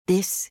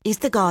This is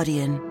The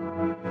Guardian.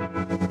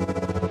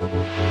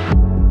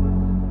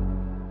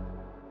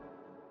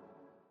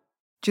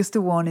 Just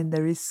a warning,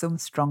 there is some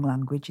strong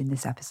language in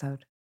this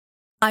episode.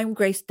 I'm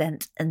Grace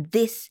Dent, and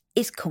this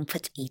is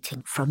Comfort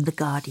Eating From The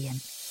Guardian.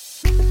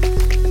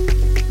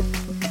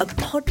 a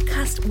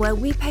podcast where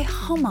we pay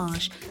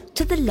homage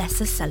to the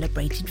lesser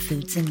celebrated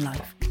foods in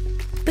life.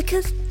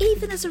 Because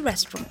even as a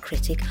restaurant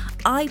critic,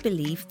 I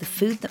believe the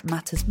food that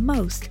matters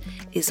most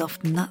is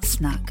often that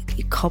snack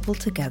you cobble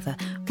together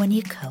when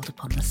you're curled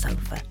up on the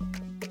sofa.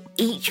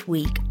 Each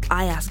week,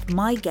 I ask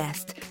my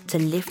guest to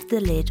lift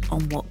the lid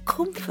on what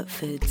comfort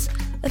foods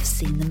have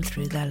seen them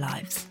through their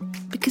lives.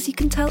 Because you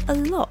can tell a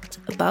lot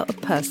about a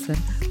person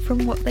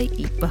from what they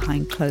eat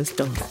behind closed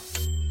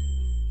doors.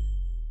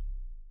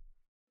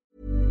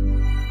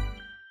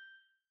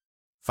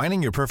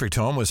 Finding your perfect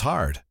home was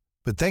hard,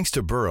 but thanks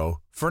to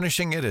Burrow,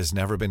 furnishing it has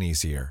never been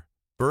easier.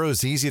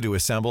 Burrow's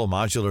easy-to-assemble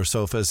modular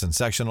sofas and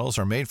sectionals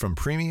are made from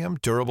premium,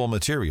 durable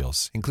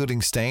materials,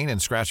 including stain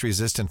and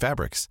scratch-resistant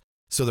fabrics.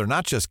 So they're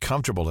not just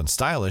comfortable and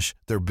stylish,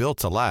 they're built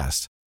to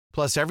last.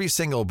 Plus, every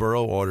single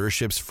Burrow order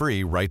ships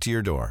free right to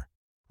your door.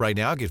 Right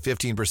now, get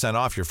 15%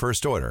 off your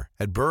first order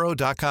at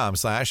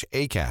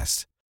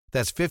burrow.com/ACAST.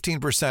 That's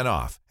 15%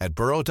 off at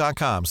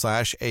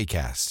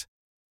burrow.com/ACAST.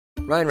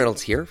 Ryan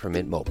Reynolds here from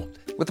Mint Mobile.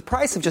 With the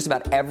price of just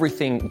about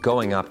everything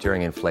going up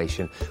during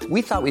inflation,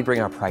 we thought we'd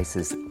bring our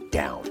prices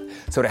down.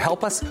 So to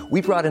help us, we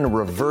brought in a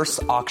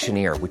reverse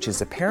auctioneer, which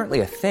is apparently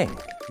a thing.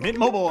 Mint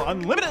Mobile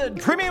Unlimited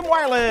Premium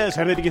Wireless.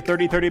 How to get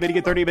 30, 30, bit to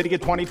get 30, bit to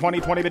get 20,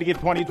 20, 20, bit to get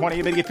 20,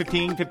 20, bit to get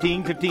 15,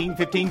 15, 15,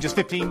 15, just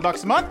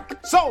 $15 a month?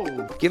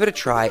 Sold! Give it a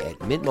try at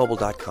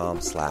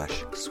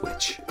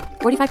mintmobile.com/switch.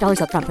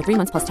 $45 up front for 3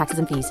 months plus taxes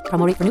and fees.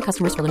 Promo rate for new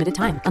customers for limited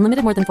time.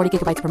 Unlimited more than 40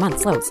 gigabytes per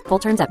month. Slows full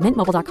terms at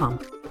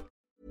mintmobile.com.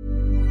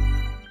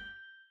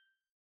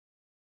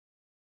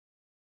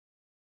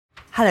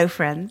 Hello,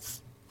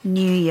 friends.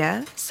 New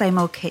year, same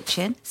old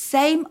kitchen,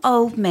 same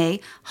old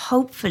me,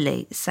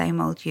 hopefully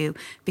same old you,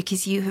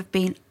 because you have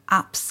been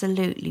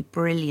absolutely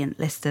brilliant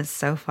listeners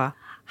so far.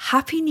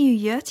 Happy New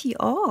Year to you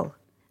all.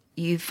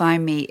 You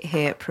find me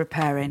here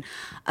preparing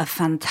a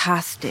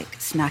fantastic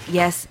snack.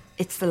 Yes,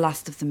 it's the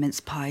last of the mince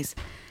pies.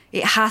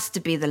 It has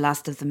to be the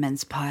last of the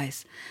mince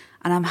pies.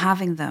 And I'm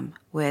having them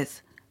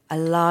with a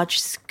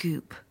large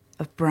scoop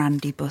of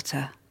brandy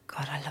butter.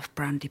 God, I love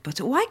brandy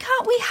butter. Why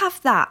can't we have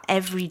that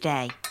every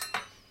day?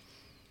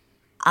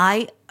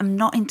 I am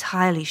not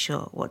entirely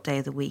sure what day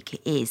of the week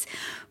it is,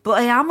 but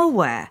I am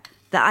aware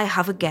that I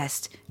have a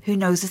guest who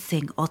knows a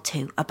thing or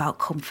two about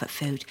comfort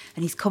food,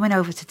 and he's coming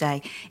over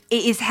today.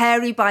 It is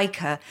hairy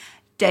biker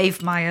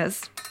Dave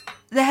Myers.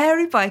 The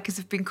hairy bikers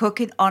have been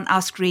cooking on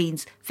our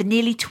screens for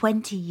nearly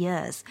 20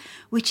 years,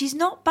 which is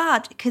not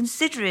bad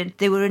considering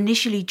they were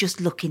initially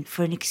just looking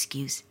for an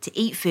excuse to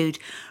eat food,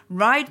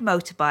 ride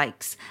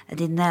motorbikes,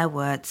 and in their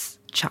words,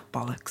 chat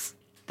bollocks.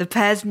 The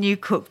pair's new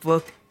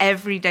cookbook,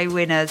 Everyday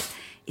Winners,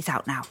 is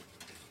out now.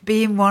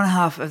 Being one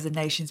half of the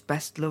nation's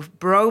best loved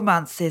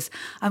bromances,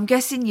 I'm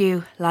guessing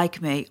you, like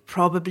me,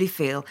 probably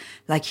feel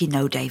like you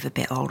know Dave a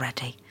bit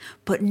already.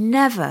 But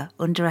never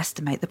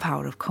underestimate the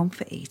power of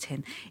comfort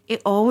eating.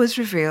 It always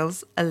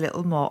reveals a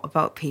little more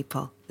about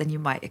people than you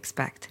might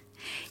expect.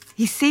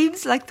 He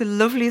seems like the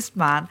loveliest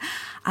man,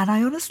 and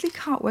I honestly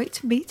can't wait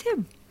to meet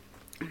him.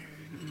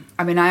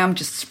 I mean, I am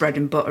just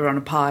spreading butter on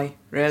a pie,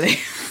 really.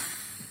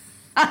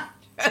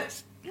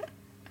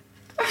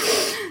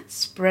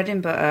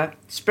 Spreading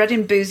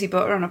boozy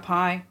butter on a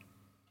pie.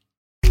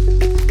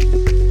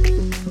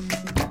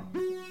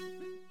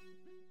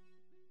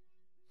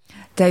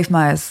 Dave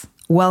Myers,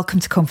 welcome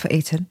to Comfort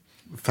Eating.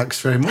 Thanks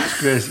very much,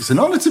 Grace. It's an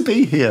honour to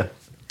be here.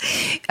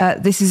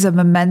 This is a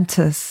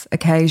momentous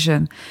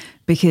occasion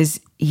because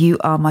you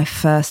are my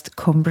first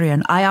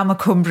Cumbrian. I am a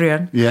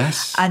Cumbrian.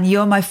 Yes. And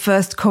you're my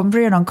first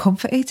Cumbrian on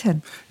Comfort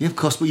Eating. Yeah, of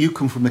course, but you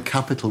come from the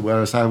capital,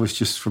 whereas I was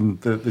just from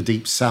the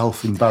deep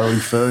south in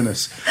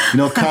Barrow-in-Furness. You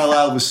know,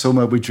 Carlisle was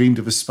somewhere we dreamed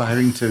of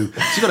aspiring to.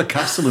 She's got a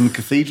castle and a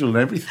cathedral and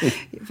everything.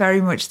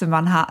 Very much the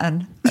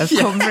Manhattan of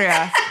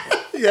Cumbria,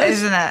 Yes.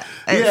 isn't it?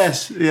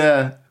 Yes,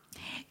 yeah.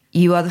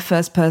 You are the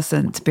first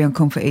person to be on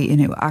Comfort Eating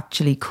who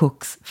actually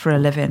cooks for a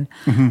living.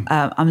 Mm-hmm.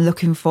 I'm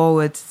looking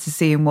forward to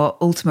seeing what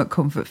ultimate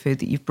comfort food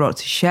that you've brought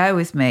to share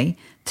with me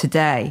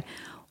today.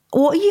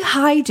 What are you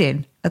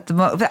hiding at the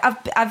moment?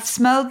 I've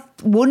smelled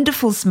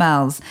wonderful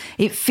smells.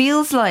 It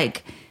feels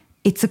like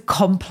it's a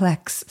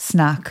complex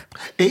snack.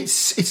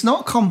 It's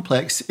not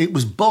complex. It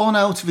was born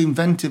out of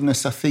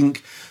inventiveness, I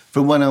think,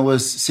 from when I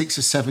was 6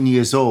 or 7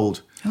 years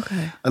old.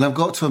 Okay. And I've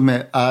got to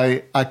admit,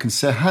 I can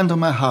say, hand on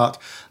my heart,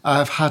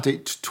 I've had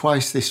it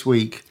twice this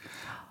week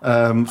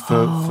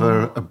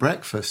for a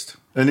breakfast.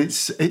 And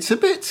it's a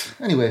bit...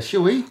 Anyway,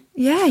 shall we?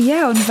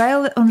 Yeah.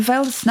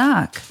 Unveil the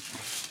snack.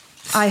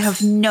 I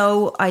have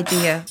no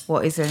idea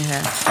what is in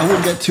here. I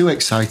wouldn't get too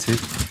excited.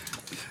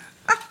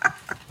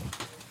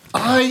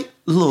 I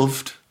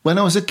loved, when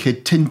I was a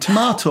kid, tinned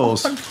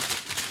tomatoes. And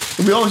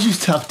we always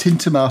used to have tinned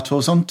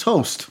tomatoes on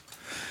toast.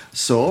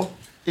 So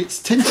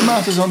it's tinned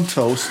tomatoes on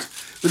toast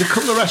with a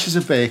couple of rashers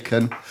of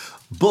bacon,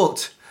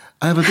 but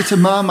I have a bit of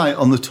Marmite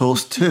on the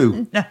toast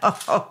too. No.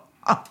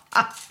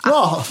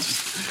 What?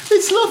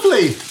 It's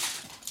lovely.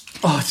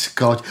 Oh, it's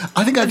God.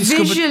 I think I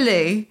discovered...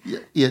 Visually,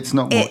 Yeah, it's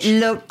not much. it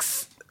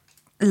looks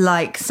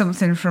like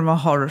something from a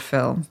horror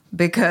film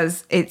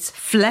because it's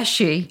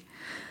fleshy.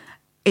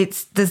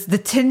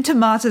 The tin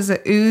tomatoes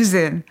are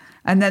oozing,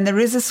 and then there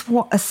is a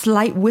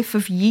slight whiff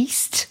of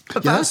yeast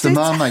about Yeah, that's the it.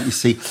 Marmite, you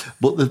see.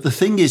 But the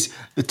thing is,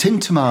 the tin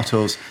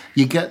tomatoes,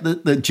 you get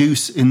the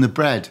juice in the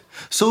bread.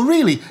 So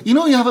really, you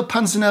have a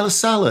panzanella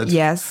salad?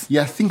 Yes.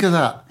 Yeah, think of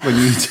that when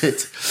you eat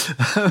it.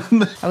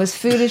 I was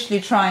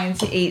foolishly trying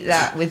to eat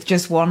that with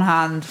just one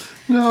hand.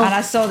 No. And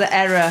I saw the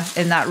error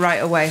in that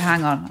right away.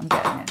 Hang on, I'm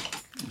getting it.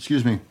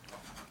 Excuse me.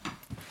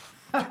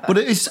 But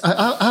it is.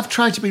 I've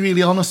tried to be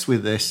really honest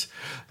with this,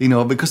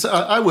 because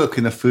I work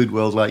in the food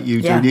world like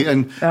you do, Yeah.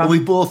 and we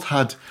both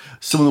had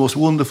some of the most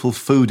wonderful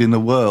food in the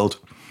world.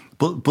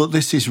 But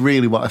this is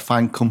really what I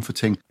find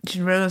comforting. Did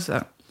you realise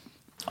that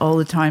all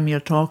the time you're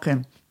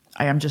talking,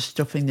 I am just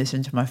stuffing this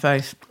into my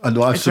face? I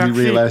know I've It's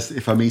suddenly actually- realised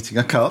if I'm eating,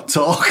 I can't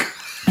talk.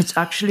 It's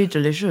actually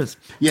delicious.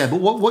 Yeah,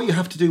 but what you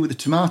have to do with the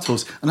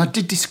tomatoes, and I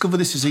did discover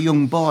this as a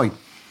young boy,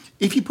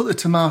 if you put the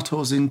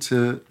tomatoes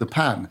into the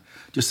pan,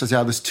 just as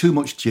how there's too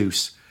much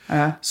juice.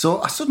 So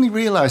I suddenly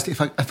realised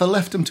if I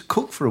left them to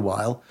cook for a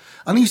while,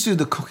 and I used to do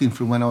the cooking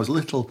from when I was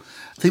little,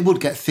 they would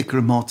get thicker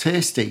and more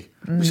tasty,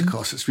 which of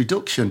course it's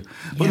reduction.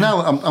 But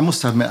now I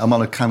must admit I'm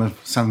on a can of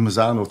San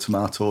Marzano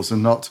tomatoes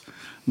and not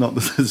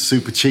the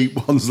super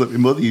cheap ones that my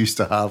mother used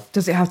to have.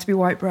 Does it have to be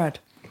white bread?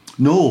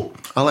 No,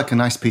 I like a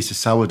nice piece of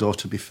sourdough,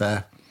 to be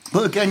fair.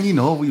 But again,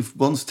 we've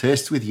once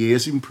tasted with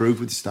years,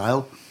 improved with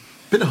style.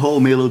 Bit of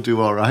wholemeal will do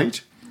all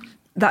right.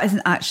 That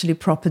isn't actually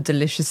proper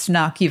delicious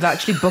snack. You've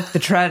actually booked the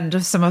trend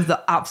of some of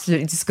the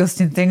absolutely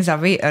disgusting things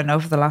I've eaten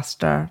over the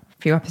last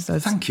few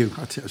episodes. Thank you.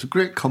 It was a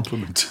great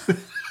compliment.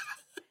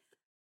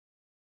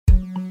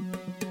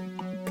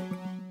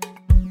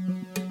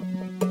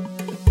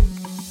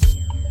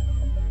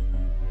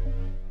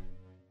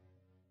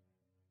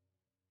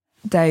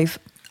 Dave,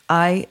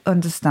 I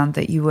understand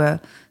that you were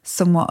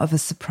somewhat of a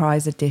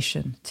surprise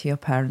addition to your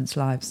parents'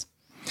 lives.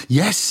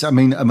 Yes, I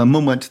mean, my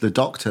mum went to the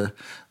doctor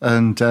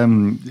and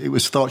it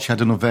was thought she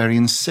had an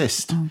ovarian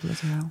cyst. Oh, bloody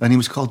hell. And he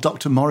was called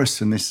Dr.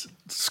 Morrison, this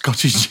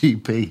Scottish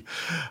GP.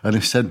 And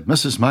he said,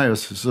 Mrs.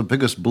 Myers, this is the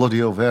biggest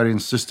bloody ovarian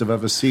cyst I've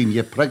ever seen.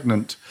 You're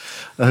pregnant.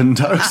 And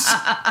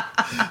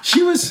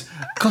she was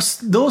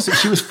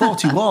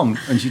 41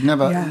 and she'd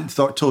never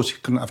told she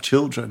couldn't have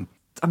children.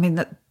 I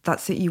mean,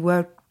 that's it. You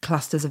were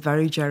classed as a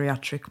very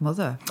geriatric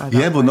mother.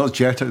 Yeah, but not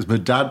geriatric. It was my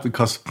dad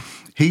because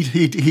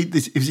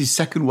it was his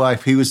second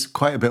wife. He was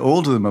quite a bit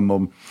older than my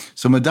mum.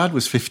 So my dad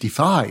was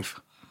 55.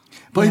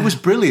 But he was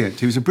brilliant.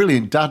 He was a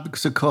brilliant dad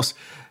because, of course,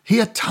 he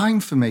had time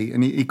for me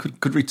and he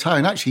could retire.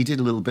 And actually, he did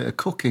a little bit of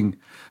cooking.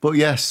 But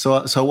yes,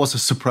 so I was a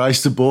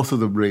surprise to both of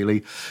them,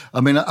 really.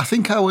 I mean, I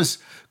think I was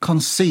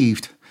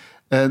conceived.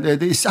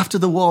 After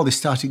the war, they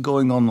started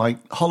going on like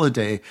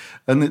holiday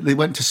and they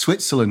went to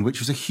Switzerland, which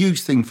was a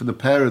huge thing for the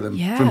pair of them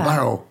from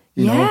Barrow.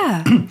 You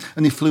know?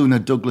 And they flew in a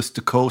Douglas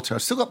Dakota.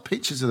 I've still got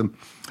pictures of them.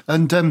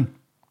 And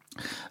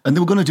they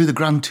were going to do the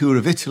grand tour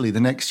of Italy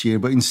the next year,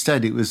 but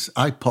instead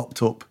I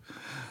popped up.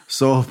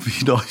 So,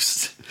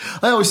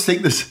 I always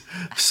think there's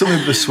something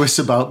of the Swiss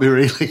about me,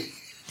 really.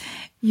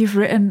 You've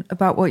written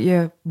about what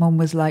your mum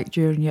was like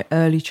during your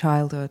early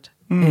childhood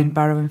in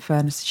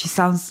Barrow-in-Furness. She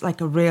sounds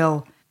like a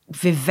real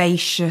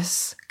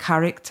vivacious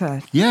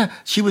character. Yeah,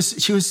 she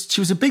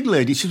was a big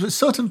lady. She was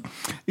sort of,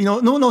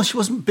 no, she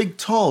wasn't big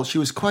tall. She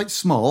was quite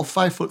small,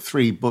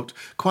 5'3", but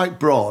quite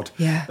broad.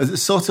 Yeah. The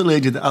sort of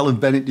lady that Alan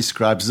Bennett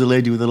describes as a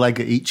lady with a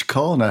leg at each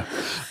corner.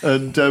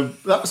 And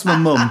that was my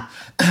mum.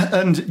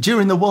 And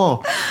during the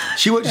war,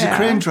 she worked as a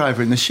crane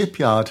driver in the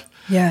shipyard.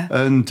 Yeah.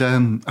 And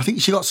I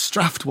think she got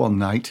strafed one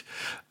night,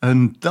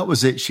 and that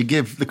was it. She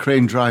gave the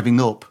crane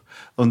driving up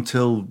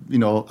until,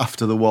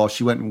 after the war.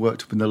 She went and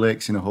worked up in the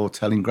lakes in a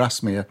hotel in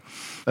Grasmere.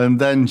 And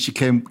then she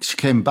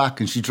came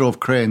back and she drove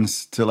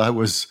cranes till I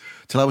was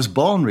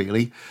born,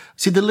 really.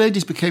 See, the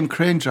ladies became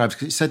crane drivers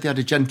because it said they had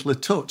a gentler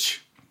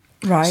touch.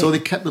 Right. So they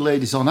kept the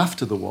ladies on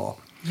after the war.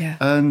 Yeah.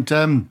 And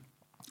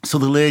so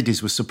the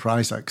ladies were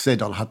surprised because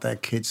they'd all had their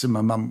kids and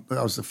my mum,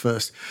 I was the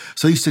first.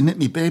 So I used to knit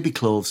me baby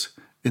clothes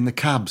in the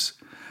cabs.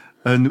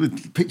 And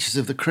with pictures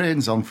of the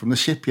cranes on from the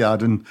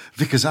shipyard and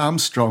Vickers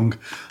Armstrong.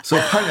 So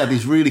apparently I had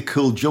these really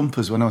cool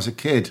jumpers when I was a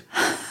kid.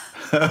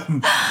 That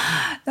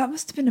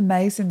must have been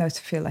amazing, though,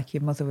 to feel like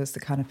your mother was the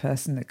kind of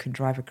person that could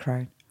drive a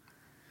crane.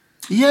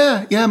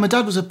 Yeah. My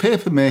dad was a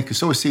paper maker,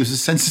 so obviously he was a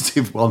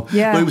sensitive one.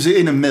 Yeah. But it was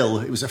in a mill.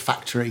 It was a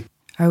factory.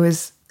 I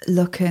was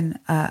looking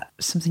at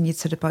something you'd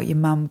said about your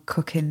mum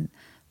cooking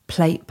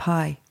plate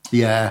pie.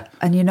 Yeah.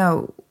 And,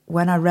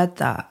 when I read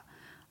that,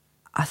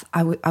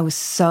 I was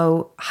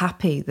so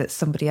happy that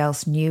somebody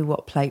else knew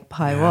what plate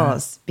pie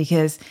was,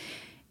 because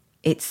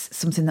it's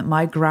something that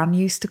my gran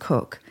used to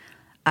cook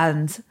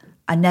and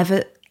I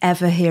never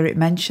ever hear it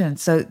mentioned.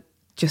 So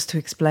just to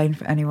explain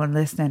for anyone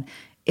listening,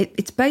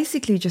 it's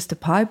basically just a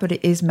pie, but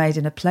it is made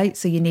in a plate.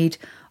 So you need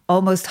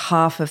almost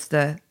half of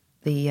the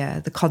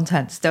the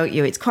contents, don't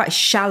you? It's quite a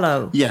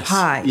shallow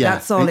pie. Yeah.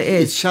 That's all it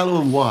is. It's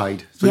shallow and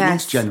wide, so it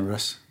looks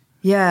generous.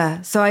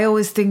 Yeah. So I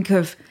always think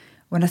of,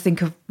 when I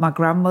think of my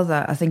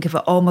grandmother, I think of her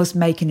almost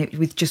making it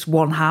with just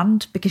one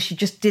hand, because she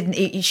didn't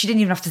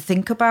even have to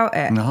think about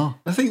it. No.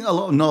 I think a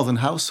lot of northern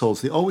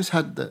households, they always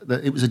had,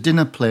 it was a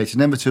dinner plate,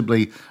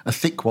 inevitably a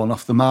thick one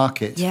off the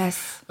market.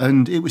 Yes.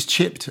 And it was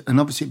chipped, and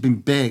obviously it'd been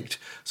baked,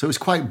 so it was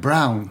quite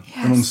brown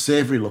and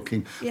unsavoury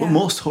looking. Yeah. But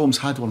most homes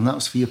had one, and that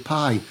was for your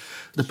pie.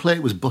 The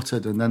plate was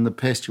buttered, and then the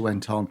pastry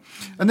went on.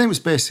 And then it was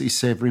basically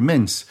savoury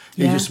mince.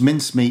 You just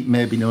mince meat,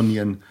 maybe an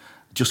onion,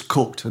 just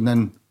cooked, and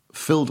then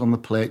filled on the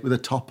plate with a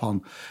top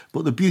on.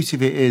 But the beauty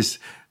of it is,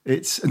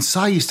 and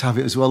Si used to have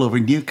it as well over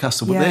in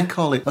Newcastle, but they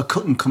call it a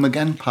cut and come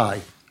again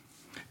pie,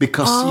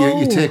 because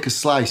you take a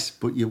slice,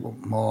 but you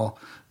want more,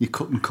 you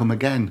cut and come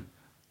again.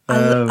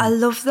 I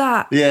love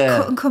that. Yeah.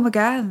 Cut and come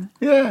again.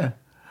 Yeah.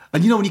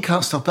 And when you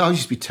can't stop, I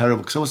used to be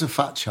terrible because I was a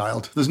fat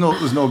child. There's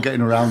no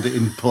getting around it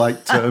in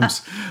polite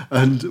terms,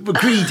 but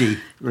greedy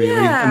really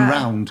and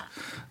round.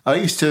 I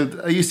used to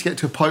get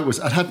to a point where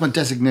I'd had my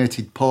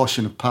designated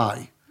portion of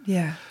pie.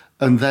 Yeah.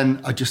 And then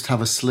I'd just have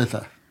a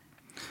slither.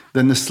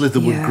 Then the slither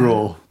would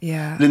grow.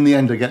 Yeah. And in the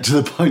end, I get to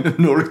the point of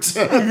no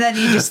return. And then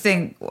you just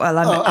think, well,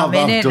 I'm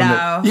in it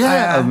now.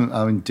 Yeah,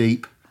 I'm in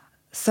deep.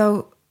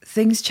 So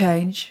things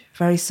change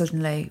very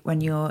suddenly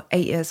when you're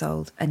 8 years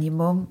old and your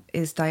mum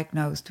is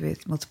diagnosed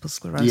with multiple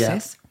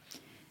sclerosis. Yeah.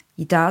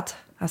 Your dad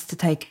has to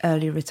take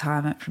early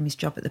retirement from his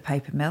job at the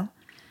paper mill.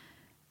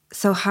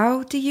 So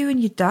how do you and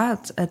your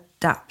dad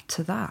adapt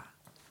to that?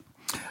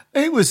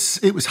 It was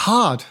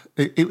hard.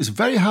 It was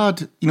very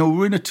hard. We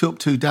were in a 2 up,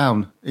 2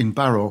 down in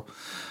Barrow.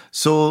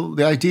 So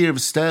the idea of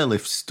stair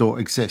lifts don't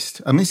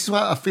exist. I mean, this is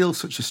why I feel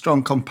such a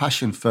strong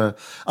compassion for...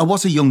 I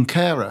was a young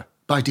carer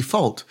by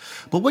default.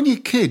 But when you're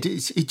a kid,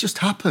 it just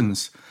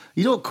happens.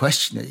 You don't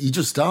question it. You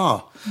just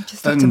are. You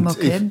just have to muck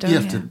in,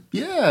 don't you?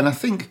 Yeah, and I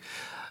think,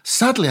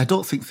 sadly, I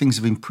don't think things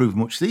have improved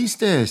much these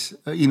days.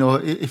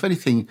 If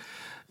anything...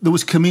 There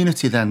was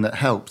community then that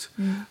helped.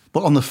 Mm.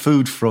 But on the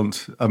food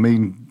front, I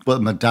mean,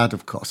 my dad,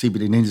 of course, he'd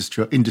been in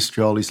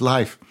industry all his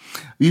life.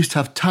 We used to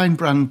have Tyne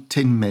brand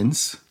tin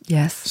mince,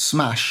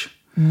 smash,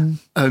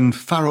 and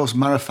Farrow's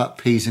Marifat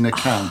peas in a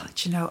can.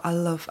 Do you know, I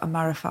love a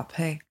Marifat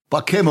pea. But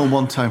I came home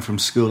one time from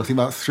school, I think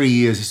about 3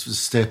 years, this was a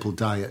staple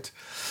diet.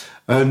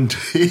 And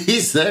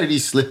he's there in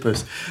his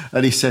slippers,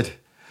 and he said,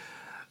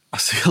 I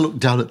looked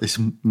down at this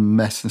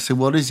mess and I said,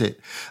 what is it?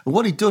 And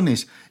what he'd done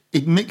is,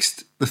 he'd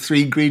mixed the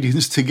 3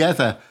 ingredients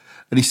together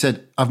and he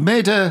said, I've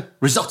made a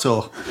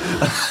risotto.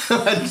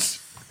 And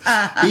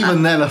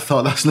even then I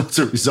thought, that's not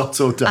a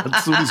risotto, Dad.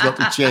 Something's got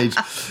to change.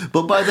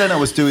 But by then I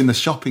was doing the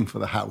shopping for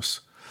the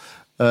house.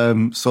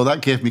 So that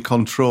gave me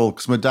control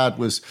because my dad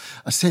was,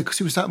 because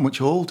he was that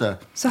much older.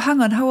 So hang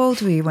on, how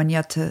old were you when you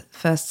had to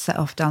first set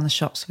off down the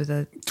shops with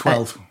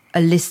 12. A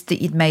list that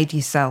you'd made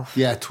yourself?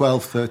 Yeah,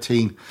 12,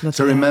 13.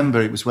 So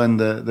remember, it was when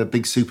the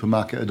big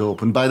supermarket had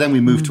opened. By then we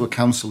moved to a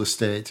council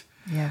estate.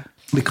 Yeah.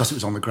 Because it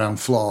was on the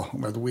ground floor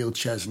where the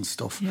wheelchairs and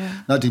stuff.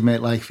 Yeah. That did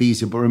make life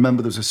easier. But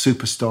remember, there was a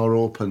superstore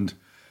opened.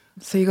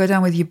 So you go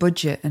down with your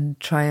budget and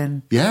try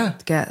and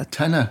get a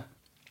tenner.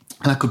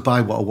 And I could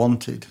buy what I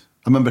wanted.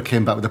 I remember I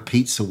came back with a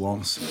pizza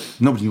once.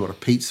 Nobody knew what a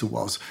pizza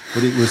was,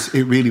 but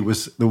it really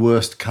was the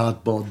worst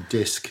cardboard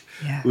disc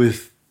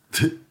with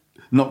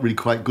not really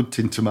quite good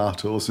tin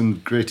tomatoes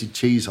and grated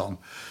cheese on.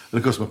 And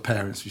of course, my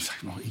parents were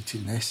like, I'm not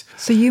eating this.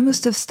 So you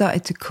must have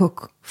started to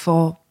cook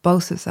for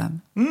both of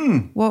them.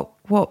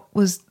 What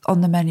was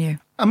on the menu?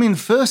 I mean,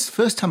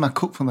 first time I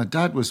cooked for my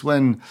dad was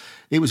when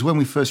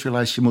we first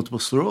realised she had multiple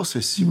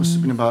sclerosis. It must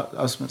have been I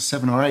was about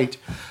 7 or 8,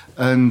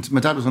 and my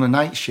dad was on a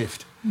night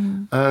shift.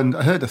 And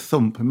I heard a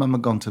thump, and Mum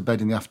had gone to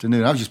bed in the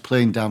afternoon. I was just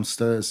playing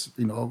downstairs,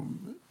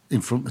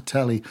 in front of the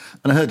telly,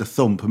 and I heard a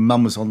thump, and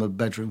Mum was on the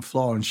bedroom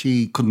floor, and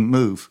she couldn't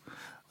move.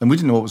 And we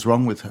didn't know what was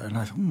wrong with her. And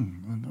I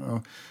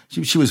thought,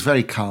 she was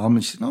very calm.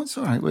 And she said, no, it's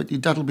all right.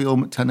 Your dad will be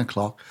home at 10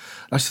 o'clock.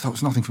 And I just thought it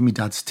was nothing for me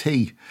dad's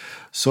tea.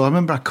 So I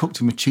remember I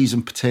cooked him a cheese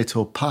and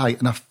potato pie.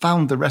 And I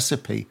found the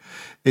recipe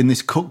in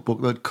this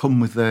cookbook that had come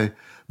with the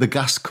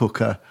gas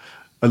cooker.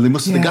 And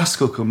the gas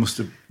cooker must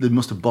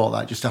have bought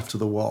that just after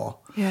the war.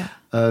 Yeah.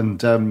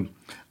 And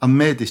I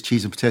made this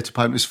cheese and potato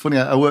pie. And it was funny,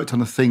 I worked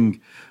on a thing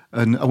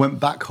and I went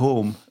back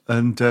home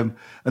and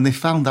they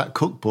found that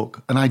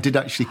cookbook and I did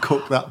actually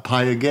cook that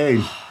pie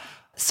again.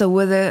 So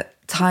were there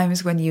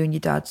times when you and your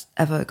dad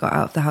ever got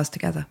out of the house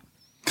together?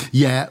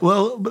 Yeah,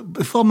 well,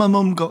 before my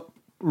mum got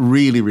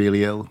really,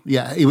 really ill,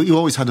 he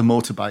always had a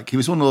motorbike. He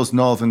was one of those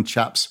northern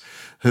chaps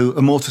who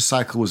a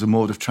motorcycle was a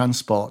mode of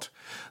transport.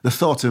 The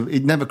thought of,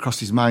 it never crossed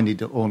his mind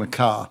he'd own a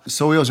car.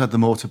 So he always had the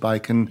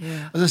motorbike. And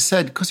as I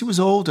said, because he was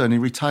older and he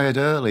retired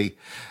early,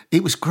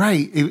 it was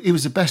great. He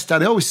was the best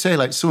dad. I always say,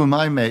 like, some of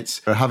my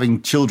mates are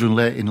having children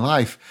late in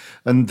life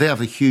and they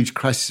have a huge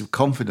crisis of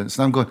confidence.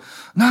 And I'm going,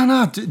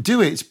 no,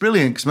 do it. It's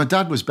brilliant because my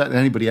dad was better than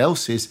anybody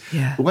else's.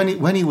 Yeah. But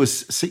when he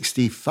was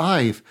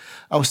 65,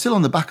 I was still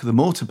on the back of the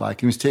motorbike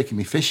and he was taking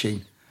me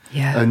fishing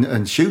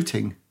and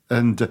shooting.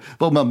 And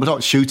well, I'm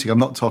not shooting. I'm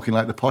not talking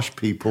like the posh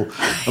people.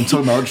 I'm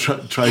talking about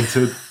trying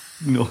to,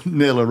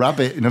 nail a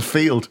rabbit in a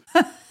field.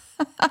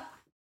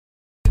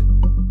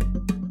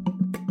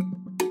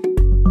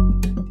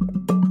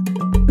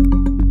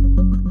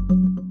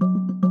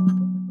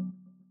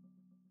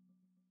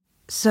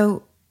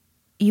 So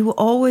you were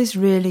always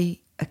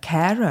really a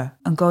carer,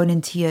 and going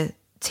into your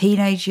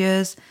teenage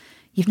years,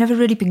 you've never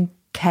really been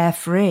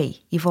carefree.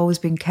 You've always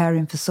been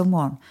caring for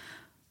someone.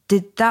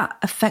 Did that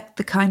affect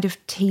the kind of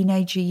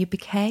teenager you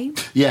became?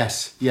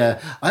 Yes, yeah.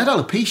 I had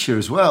alopecia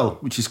as well,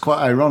 which is quite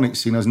ironic,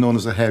 seeing I was known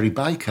as a hairy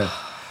biker.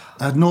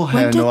 I had no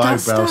hair, no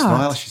eyebrows, no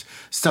eyelashes.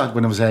 Started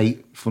when I was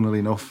 8, funnily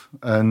enough,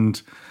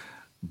 and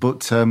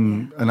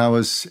I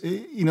was,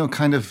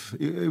 kind of,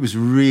 it was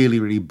really,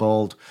 really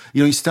bald.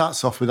 It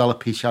starts off with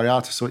alopecia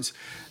areata, so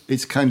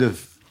it's kind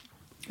of.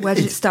 Where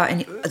did it start?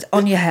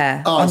 On your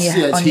hair? Oh, it's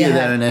here,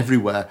 there, and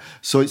everywhere.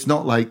 So it's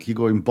not like you're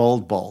going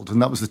bald,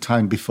 and that was the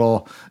time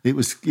before it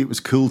was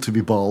cool to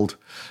be bald.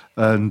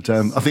 And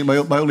I think my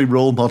only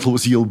role model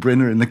was Yul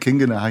Brynner in The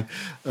King and I.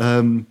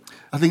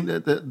 I think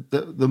that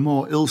the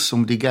more ill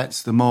somebody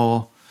gets, the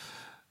more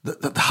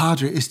the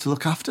harder it is to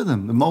look after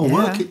them, the more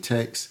work it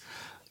takes.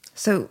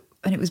 So,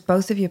 and it was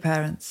both of your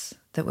parents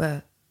that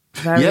were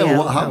very ill. Yeah,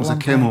 what happened was I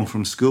came home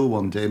from school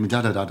one day, my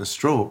dad had a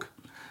stroke.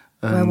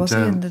 And, where was he,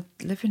 in the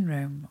living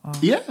room? Or?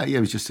 Yeah, he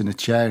was just in a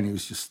chair and he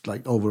was just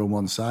like over on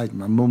one side.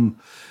 My mum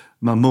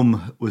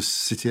was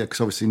sitting there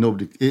because obviously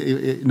nobody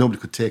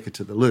could take her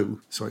to the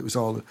loo. So it was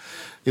all,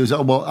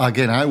 well,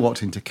 again, I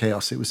walked into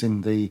chaos. I was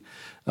in the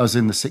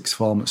 6th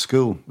form at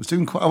school.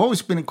 I've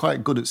always been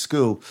quite good at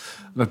school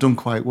and I've done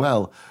quite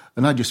well.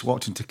 And I just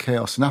walked into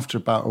chaos. And after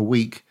about a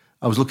week,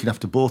 I was looking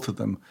after both of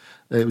them.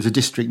 It was a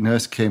district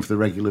nurse came for the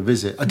regular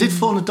visit. I did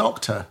phone a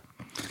doctor.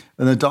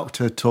 And the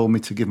doctor told me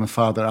to give my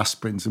father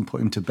aspirins and put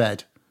him to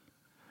bed.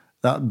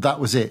 That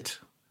was it.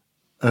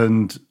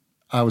 And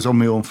I was on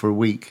my own for a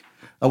week.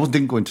 I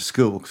didn't go into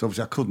school because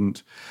obviously I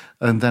couldn't.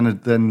 And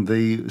then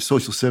the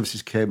social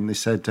services came and they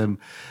said,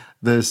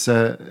 there's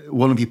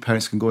one of your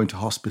parents can go into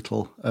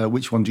hospital.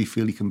 Which one do you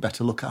feel you can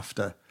better look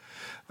after?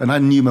 And I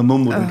knew my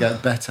mum wouldn't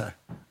get better.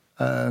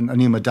 And I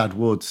knew my dad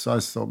would. So I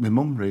thought my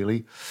mum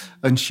really.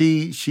 And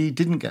she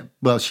didn't get,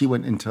 well, she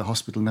went into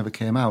hospital, never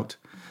came out.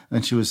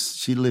 And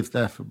she lived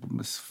there for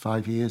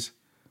 5 years,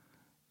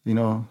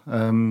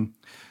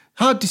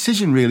 Hard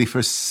decision, really, for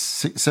a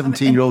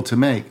 17-year-old to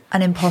make.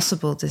 An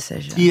impossible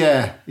decision.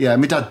 Yeah.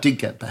 My dad did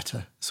get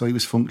better, so he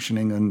was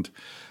functioning and,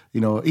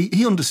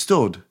 he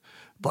understood.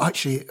 But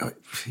actually,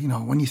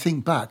 when you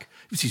think back,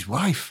 it was his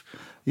wife,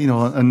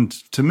 and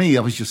to me,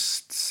 I was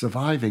just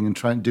surviving and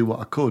trying to do what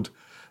I could.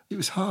 It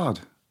was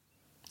hard.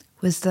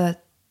 Was there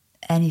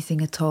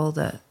anything at all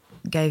that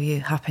gave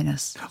you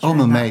happiness? Oh,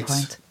 my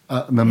mates.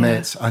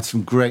 Mates, I had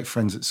some great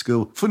friends at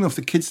school. Funny enough,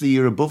 the kids the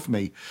year above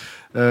me,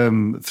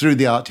 through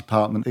the art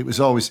department,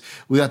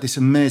 we had this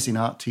amazing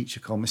art teacher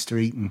called Mr.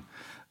 Eaton,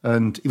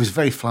 and he was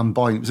very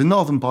flamboyant. It was a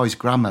Northern Boys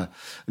grammar,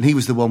 and he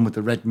was the one with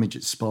the red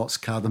midget sports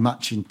car, the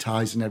matching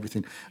ties and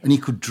everything, and he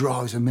could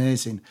draw. It was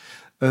amazing.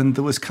 And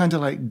there was kind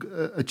of like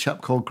a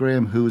chap called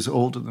Graham who was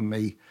older than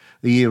me,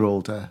 a year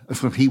older,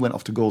 and he went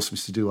off to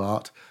Goldsmiths to do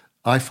art.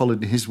 I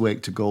followed in his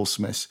wake to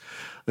Goldsmiths.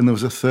 And there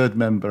was a third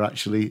member,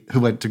 actually, who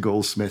went to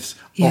Goldsmiths,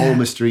 all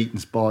Mr.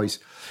 Eaton's boys.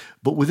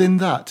 But within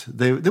that,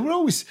 they were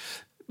always,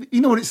 you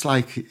know what it's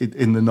like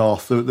in the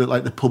North,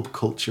 like the pub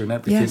culture and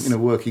everything in a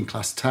working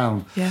class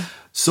town. Yeah.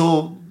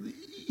 So,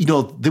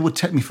 they would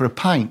take me for a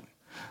pint.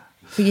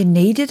 But you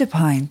needed a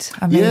pint.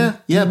 I mean,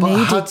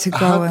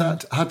 I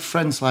had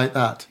friends like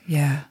that.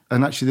 Yeah.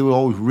 And actually, they were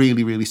always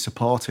really, really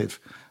supportive.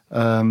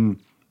 And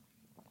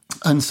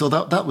so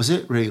that was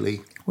it,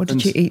 really. What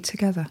did you eat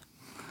together?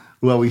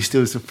 Well, we still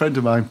was a friend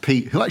of mine,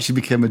 Pete, who actually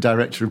became a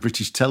director of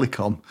British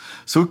Telecom.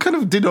 So we kind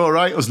of did all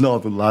right as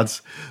Northern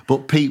lads.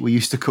 But Pete, we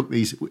used to cook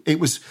these.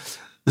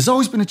 There's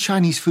always been a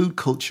Chinese food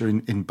culture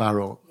in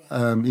Barrow.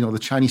 The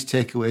Chinese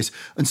takeaways,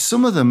 and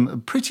some of them are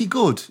pretty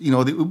good.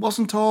 It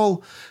wasn't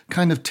all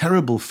kind of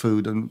terrible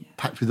food and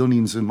packed with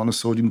onions and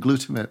monosodium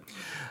glutamate.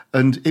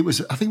 And I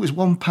think it was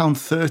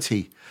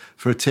 £1.30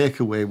 for a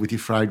takeaway with your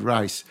fried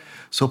rice.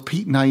 So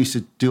Pete and I used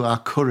to do our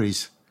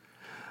curries.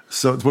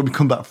 So when we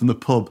come back from the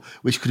pub,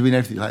 which could have been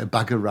everything, like a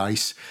bag of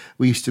rice,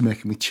 we used to make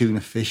them with tuna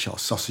fish or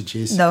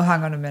sausages. No,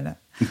 hang on a minute.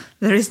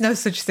 There is no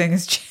such thing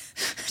as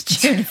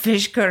tuna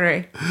fish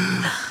curry.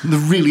 There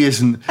really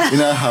isn't in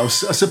our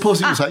house. I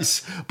suppose it was like,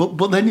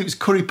 but then it was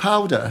curry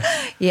powder.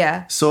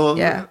 Yeah. So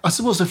I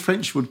suppose the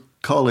French would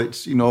call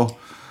it,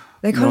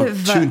 They call it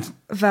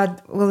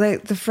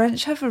the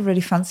French have a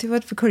really fancy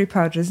word for curry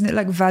powder, isn't it?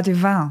 Like va du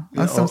vin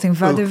or something,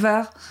 va du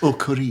vin. Oh,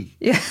 curry.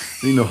 Yeah.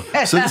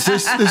 So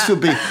this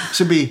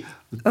should be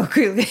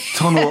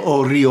tono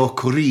o rio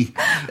curry.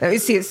 You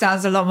see, it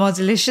sounds a lot more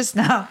delicious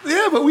now.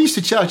 Yeah, but we used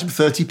to charge them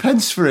 30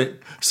 pence for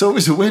it. So it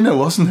was a winner,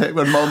 wasn't it?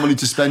 We had more money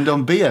to spend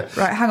on beer.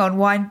 Right, hang on,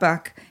 wind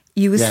back.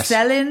 You were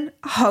selling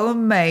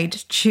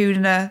homemade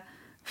tuna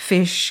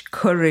fish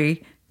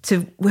curry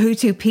to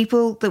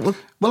people that were...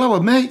 Well, our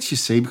mates, you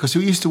see, because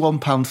we used to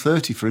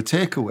 £1.30 for a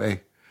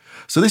takeaway.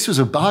 So this was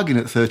a bargain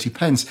at 30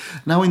 pence.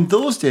 Now, in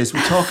those days, we're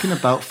talking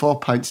about 4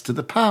 pints to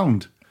the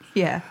pound.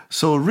 Yeah.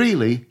 So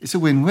really, it's a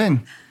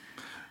win-win.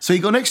 So you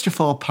got an extra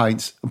 4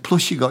 pints, and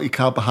plus you got your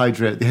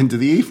carbohydrate at the end of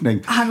the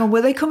evening. Hang on,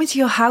 were they coming to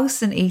your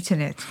house and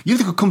eating it? You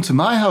could come to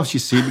my house, you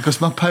see,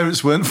 because my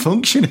parents weren't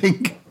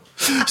functioning.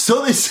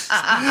 So this,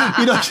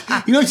 you know,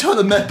 it's all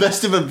the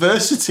best of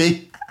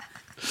adversity.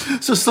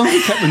 So as long as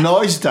you kept the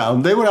noise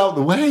down, they were out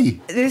the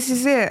way. This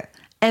is it.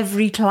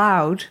 Every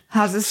cloud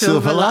has a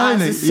silver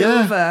lining. Has a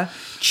silver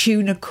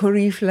tuna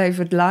curry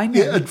flavoured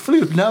lining. Yeah, and funny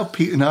enough, now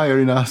Pete and I are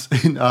in our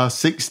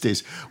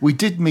 60s. We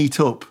did meet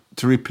up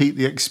to repeat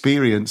the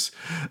experience.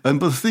 But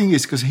the thing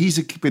is, because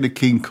he's been a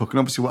keen cook, and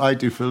obviously what I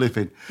do for a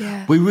living,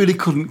 we really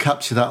couldn't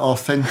capture that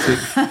authentic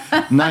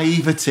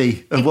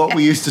naivety of what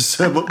we used to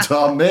serve up to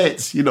our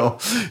mates, you know.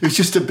 It was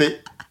just a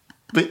bit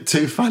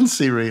too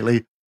fancy,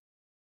 really.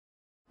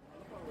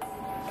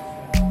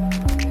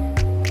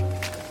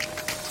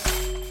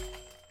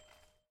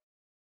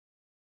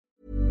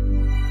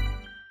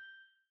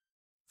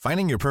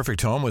 Finding your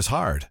perfect home was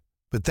hard,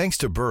 but thanks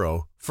to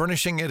Burrow,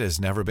 furnishing it has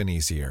never been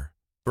easier.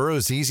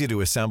 Burrow's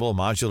easy-to-assemble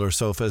modular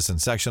sofas and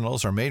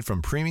sectionals are made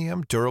from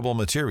premium, durable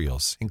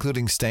materials,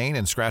 including stain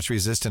and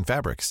scratch-resistant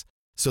fabrics.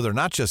 So they're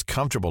not just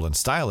comfortable and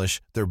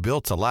stylish, they're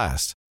built to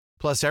last.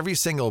 Plus, every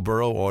single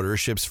Burrow order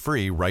ships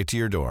free right to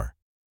your door.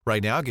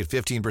 Right now, get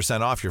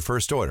 15% off your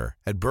first order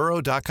at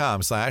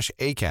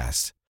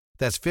burrow.com/ACAST.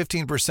 That's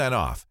 15%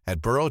 off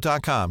at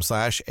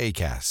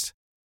burrow.com/ACAST.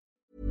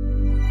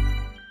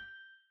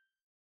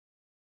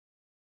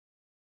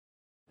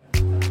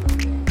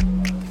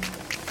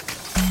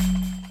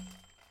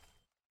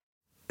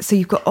 So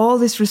you've got all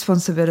this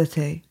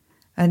responsibility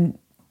and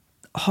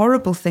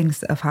horrible things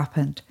that have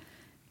happened,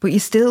 but you're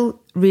still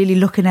really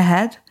looking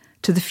ahead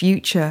to the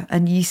future,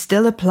 and you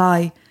still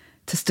apply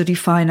to study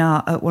fine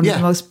art at one of the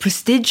most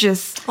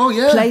prestigious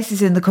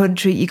places in the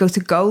country. You go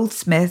to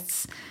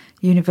Goldsmiths,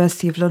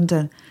 University of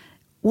London.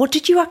 What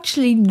did you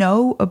actually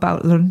know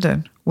about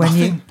London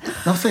when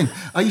Nothing.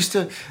 I used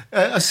to.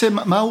 I say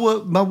my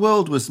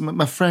world was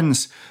my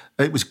friends.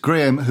 It was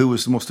Graham, who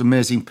was the most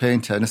amazing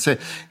painter, and I say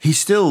he's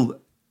still.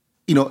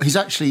 You know, he's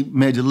actually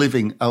made a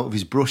living out of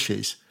his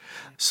brushes.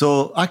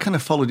 So I kind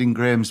of followed in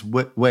Graham's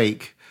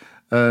wake.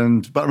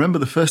 But I remember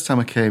the first time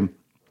I came,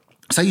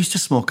 so I used to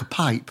smoke a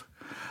pipe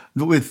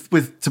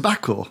with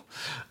tobacco.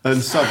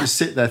 And so I just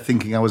sit there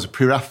thinking I was a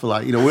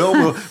pre-Raphaelite. You know, we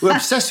were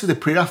obsessed with the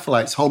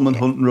pre-Raphaelites, Holman,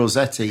 Hunt and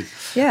Rossetti.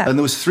 Yeah. And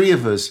there was 3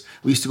 of us.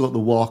 We used to go to the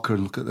Walker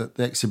and look at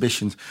the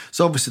exhibitions.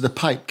 So obviously the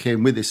pipe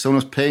came with it. So when I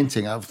was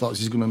painting, I thought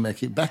this is going to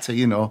make it better,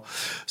 you know.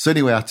 So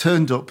anyway, I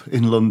turned up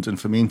in London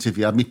for my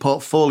interview. I had my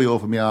portfolio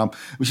over my arm,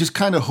 which is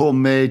kind of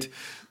homemade,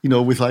 you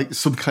know, with like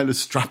some kind of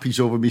strappage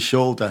over my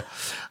shoulder.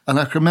 And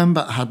I can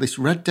remember I had this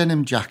red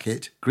denim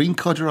jacket, green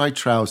corduroy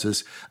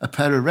trousers, a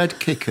pair of red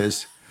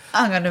kickers.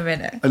 Hang on a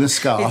minute. And a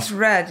scarf. It's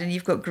red and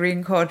you've got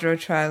green corduroy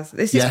trousers.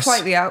 This is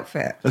quite the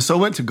outfit. And so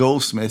I went to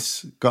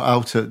Goldsmiths, got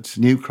out at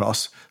New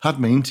Cross, had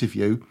my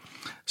interview.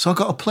 So I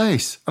got a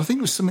place. I think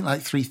it was something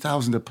like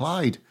 3,000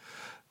 applied.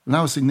 And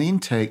I was in the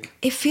intake.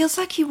 It feels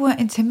like you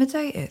weren't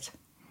intimidated.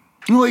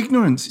 No,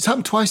 ignorance. It's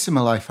happened twice in my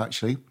life,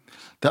 actually,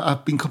 that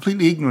I've been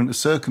completely ignorant of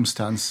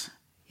circumstance.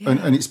 Yeah.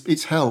 And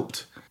it's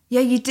helped.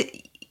 Yeah, you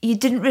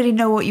didn't really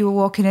know what you were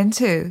walking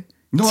into.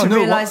 No, to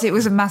realise it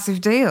was a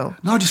massive deal.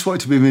 No, I just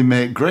wanted to be my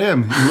mate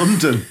Graham in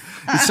London.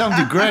 It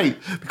sounded great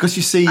because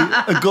you see,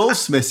 at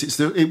Goldsmiths,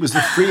 it was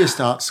the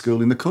freest art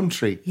school in the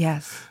country.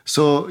 Yes.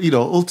 So, you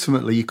know,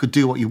 ultimately you could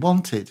do what you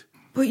wanted.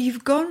 But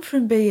you've gone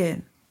from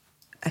being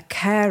a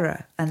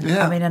carer, and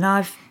and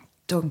I've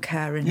done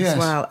caring as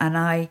well, and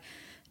I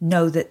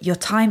know that your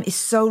time is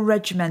so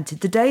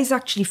regimented. The days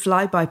actually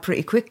fly by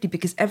pretty quickly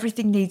because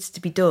everything needs to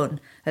be done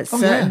at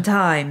certain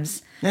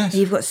times. Yes.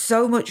 You've got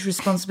so much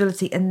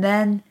responsibility, and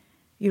then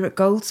you're at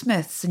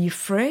Goldsmiths and you're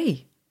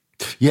free.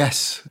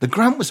 Yes. The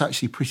grant was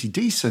actually pretty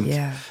decent.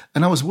 Yeah.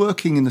 And I was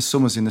working in the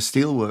summers in the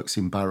steelworks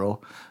in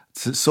Barrow.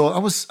 So I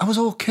was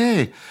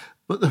okay.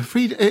 But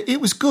it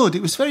was good. I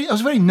was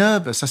very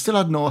nervous. I still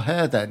had no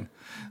hair then,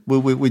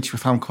 which we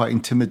found quite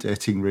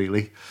intimidating,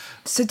 really.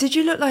 So did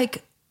you look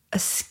like a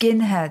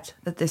skinhead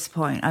at this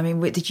point? I mean,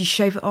 did you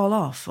shave it all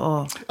off?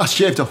 Or I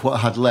shaved off what I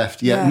had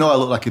left, yeah. No, I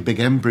looked like a big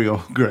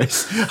embryo,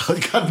 Grace. I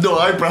had no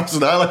eyebrows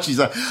and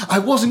eyelashes. I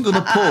wasn't going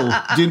to pull.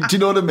 Do you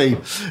know what I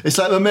mean? It's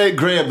like my mate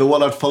Graham, the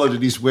one I'd followed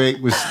in his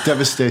wake, was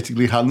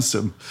devastatingly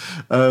handsome.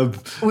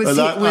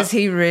 Was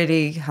he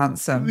really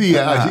handsome?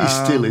 Yeah, he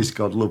still is,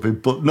 God love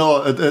him. But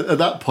no, at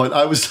that point,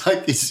 I was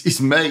like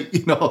his mate,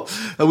 you know.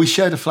 And we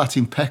shared a flat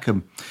in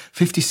Peckham,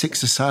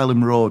 56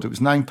 Asylum Road. It was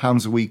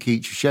 £9 a week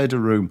each. We shared a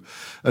room.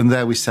 And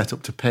there we set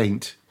up to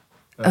paint.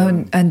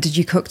 And did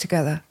you cook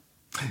together?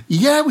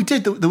 Yeah, we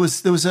did. There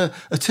was a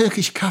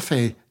Turkish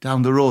cafe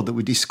down the road that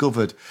we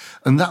discovered,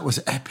 and that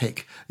was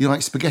epic. You know,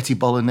 like spaghetti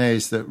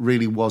bolognese that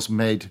really was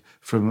made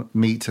from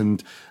meat,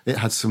 and it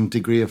had some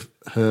degree of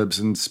herbs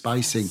and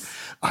spicing.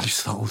 I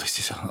just thought,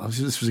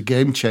 this was a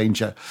game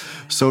changer.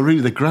 So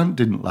really, the grant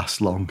didn't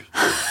last long.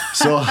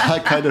 So I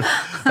kind of,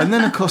 and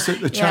then of course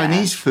the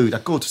Chinese food,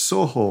 I'd go to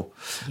Soho.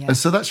 Yeah. And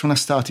so that's when I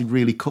started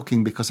really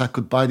cooking, because I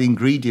could buy the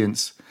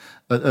ingredients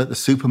at the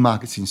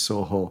supermarkets in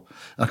Soho.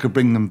 I could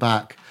bring them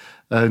back.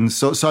 And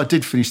so I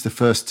did finish the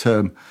first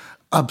term,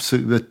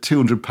 absolutely a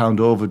 £200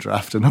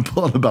 overdraft, and I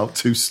put on about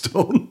 2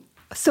 stone.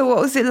 So what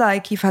was it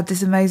like? You've had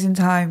this amazing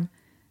time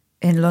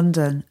in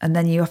London and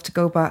then you have to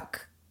go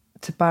back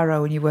to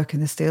Barrow and you work in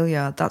the steel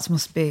yard. That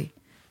must be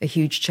a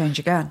huge change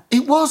again.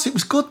 It was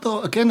good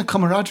though. Again, the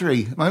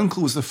camaraderie. My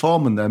uncle was the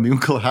foreman there, my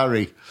Uncle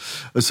Harry.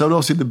 And so I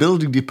was in the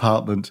building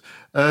department.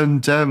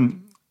 And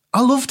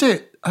I loved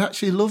it. I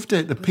actually loved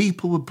it. The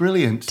people were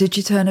brilliant. Did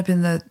you turn up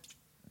in the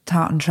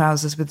tartan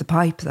trousers with the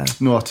pipe though?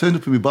 No, I turned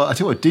up in my bike. I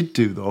tell you what I did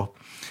do though.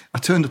 I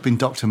turned up in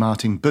Dr.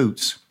 Martin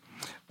boots.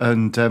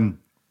 And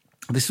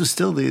this was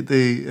still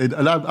and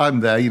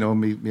I'm there, you know,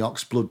 me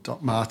Oxblood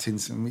Doc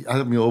Martens, and I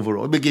had my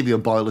overall. They give you a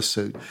boiler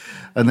suit.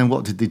 And then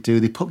what did they do?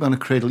 They put me on a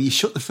cradle. You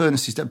shut the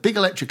furnaces down, big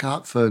electric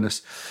arc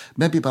furnace,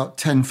 maybe about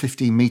 10,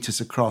 15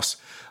 metres across,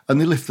 and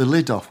they lift the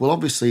lid off. Well,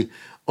 obviously,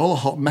 all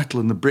the hot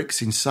metal and the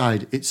bricks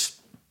inside, it's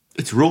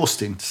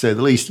roasting, to say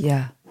the least.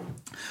 Yeah.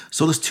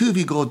 So there's 2 of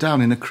you go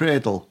down in a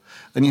cradle,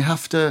 and you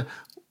have to...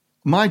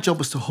 My job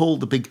was to hold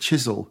the big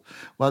chisel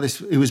while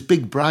it was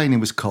Big Brian,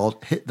 it was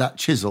called, hit that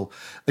chisel,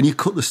 and you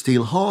cut the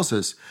steel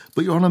hawsers,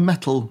 but you're on a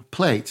metal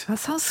plate. That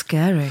sounds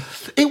scary.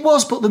 It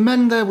was, but the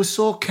men there were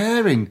so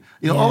caring.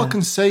 You know, all I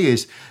can say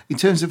is, in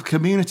terms of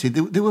community,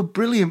 they were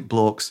brilliant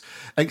blokes,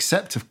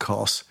 except, of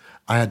course,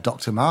 I had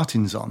Dr.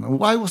 Martens on. And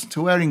why wasn't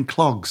I wearing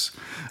clogs?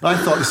 I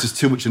thought this is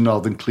too much a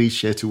northern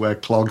cliche to wear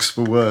clogs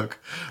for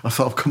work. I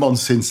thought I've come on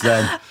since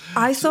then.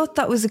 I thought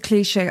that was a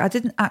cliche. I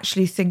didn't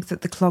actually think that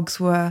the clogs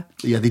were...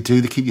 Yeah, they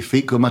do. They keep your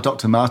feet going. My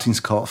Dr.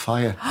 Martens caught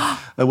fire.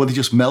 Well, they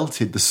just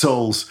melted the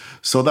soles.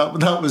 So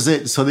that was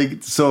it.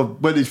 So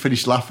when they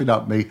finished laughing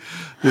at me,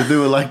 they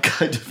were like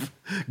kind of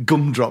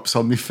gumdrops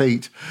on my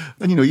feet.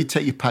 And, you know, you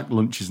take your packed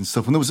lunches and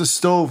stuff. And there was a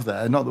stove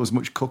there. Not there was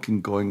much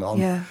cooking going on.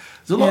 Yeah.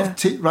 There's a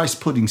lot of rice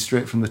pudding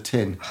straight from the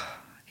tin.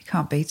 You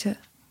can't beat it.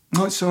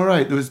 No, it's all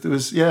right. There was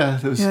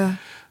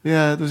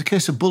a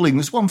case of bullying. There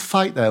was one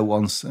fight there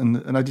once,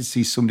 and I did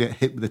see somebody get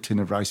hit with a tin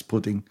of rice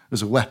pudding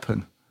as a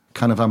weapon,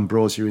 kind of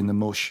ambrosia in the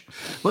mush.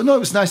 But no, it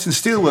was nice. And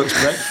Steelworks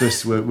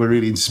breakfasts were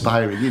really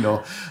inspiring, you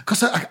know,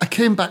 because I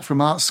came back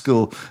from art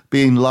school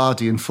being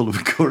lardy and full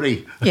of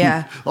curry.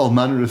 Yeah. All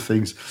manner of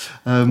things.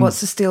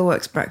 What's the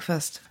Steelworks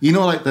breakfast? You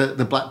know, like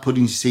the black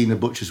puddings you see in the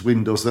butcher's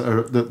windows that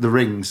are the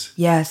rings?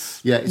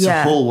 Yes. Yeah, it's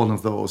a whole one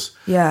of those.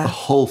 Yeah. A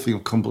whole thing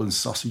of Cumberland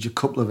sausage, a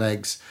couple of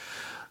eggs,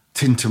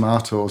 tin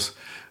tomatoes.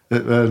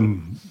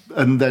 And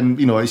then,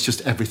 you know, it's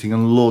just everything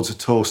and loads of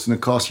toast. And,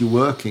 of course, you're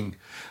working.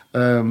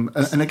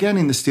 And again,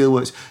 in the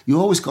Steelworks, you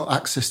always got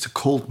access to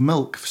cold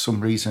milk for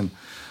some reason.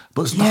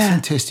 But there's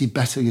nothing tasted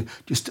better.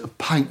 Just a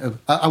pint of...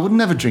 I would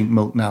never drink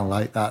milk now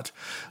like that.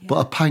 Yeah. But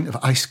a pint of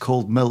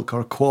ice-cold milk or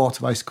a quart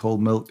of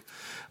ice-cold milk.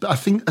 But I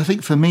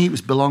think for me, it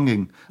was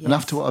belonging. Yes. And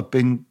after what I've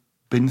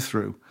been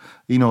through,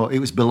 you know, it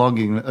was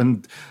belonging.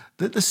 And...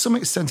 there's some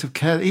extent of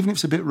care, even if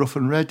it's a bit rough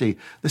and ready.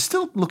 They're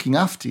still looking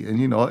after you. And,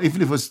 you know,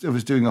 even if I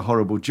was doing a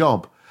horrible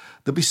job,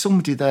 there'd be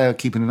somebody there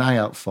keeping an eye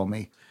out for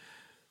me.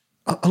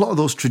 A lot of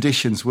those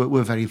traditions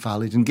were very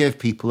valid and gave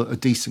people a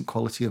decent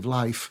quality of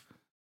life.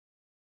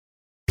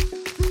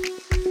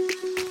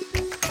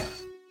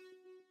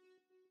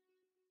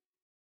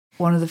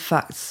 One of the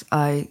facts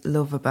I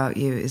love about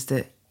you is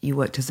that you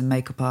worked as a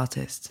makeup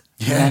artist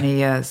for Yeah. many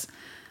years.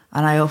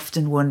 And I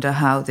often wonder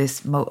how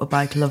this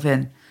motorbike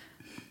loving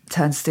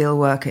turned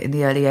steelworker in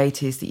the early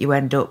 80s that you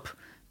end up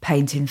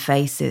painting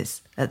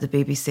faces at the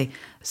BBC.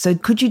 So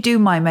could you do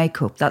my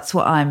makeup? That's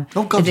what I'm...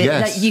 Oh, God,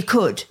 yes. Like, you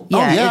could.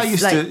 Yeah, I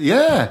used to,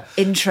 yeah.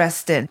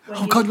 Interesting.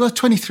 Oh, God, well,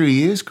 23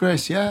 years,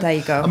 Grace, yeah. There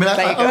you go. I mean,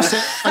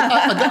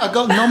 I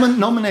got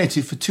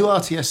nominated for 2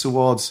 RTS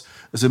awards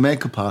as a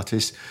makeup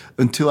artist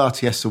and 2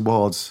 RTS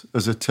awards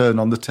as a turn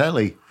on the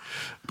telly.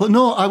 But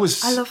no, I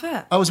love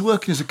it. I was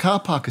working as a car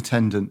park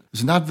attendant. It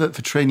was an advert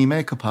for trainee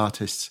makeup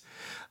artists.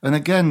 And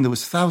again, there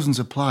was thousands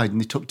applied and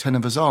they took 10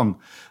 of us on.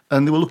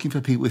 And they were looking for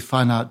people with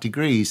fine art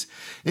degrees.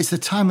 It's the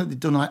time that they'd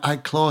done I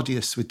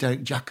Claudius with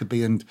Derek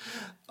Jacobi, and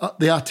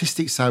the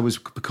artistic side was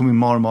becoming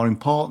more and more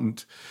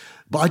important.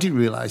 But I didn't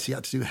realise you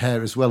had to do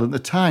hair as well. At the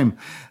time,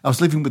 I was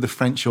living with a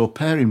French au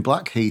pair in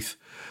Blackheath.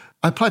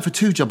 I applied for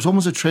 2 jobs. One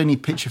was a trainee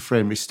picture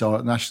frame restorer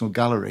at the National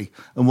Gallery,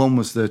 and one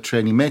was the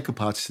trainee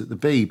makeup artist at the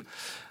Beeb.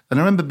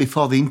 And I remember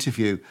before the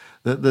interview,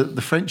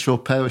 the French au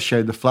pair I was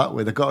sharing the flat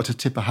with, I got her to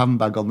tip a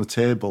handbag on the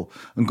table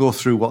and go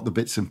through what the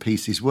bits and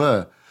pieces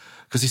were.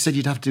 Because he said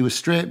you'd have to do a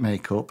straight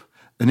makeup,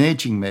 an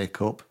ageing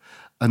makeup,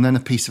 and then a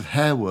piece of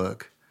hair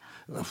work.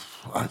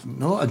 I don't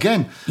know.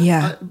 Again,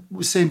 I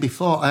was saying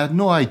before, I had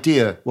no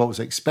idea what was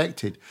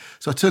expected.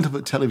 So I turned up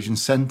at Television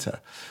Centre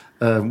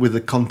with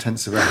the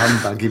contents of a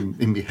handbag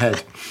in my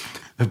head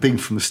of being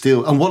from the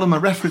steel. And one of my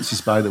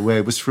references, by the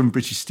way, was from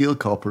British Steel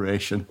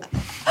Corporation.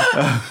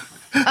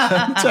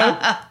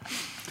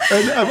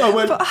 And I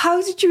went, but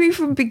how did you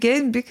even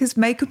begin? Because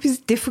makeup is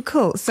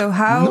difficult. So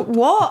how? No,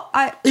 what?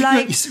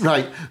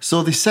 Right.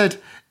 So they said,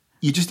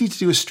 you just need to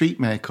do a street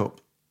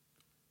makeup.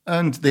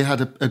 And they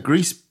had a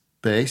grease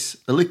base,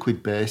 a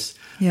liquid base,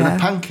 and a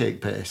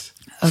pancake base.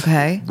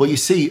 Okay. Well, you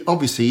see,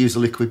 obviously, use a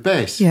liquid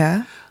base.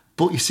 Yeah.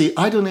 But you see,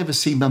 I don't ever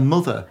see my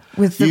mother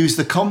use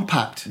the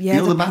compact,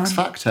 the Max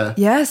Factor.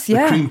 Yes,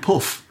 the cream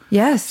puff.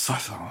 Yes. So I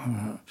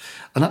thought,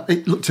 and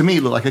it looked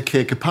like a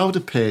cake of powder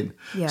paint.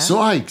 Yeah. So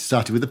I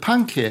started with the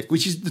pancake,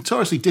 which is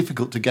notoriously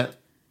difficult to get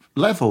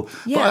level.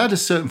 Yeah. But I had a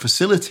certain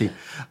facility.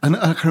 And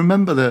I can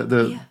remember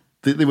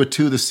there were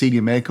two of the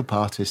senior makeup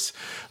artists,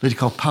 a lady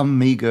called Pam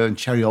Meager and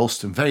Cherry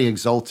Alston, very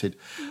exalted.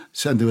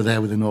 So they were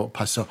there with a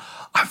notepad. So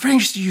I'm very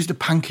interested to use the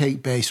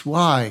pancake base.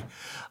 Why?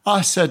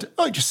 I said,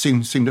 it just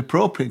seemed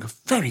appropriate.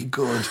 Very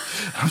good.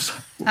 I was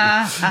like,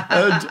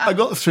 and I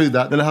got through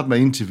that. Then I had my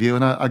interview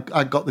and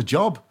I got the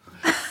job.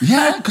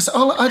 Yeah, because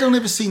I'd only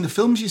ever seen the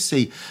films you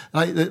see,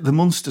 like the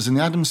Munsters and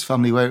the Addams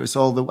Family, where it was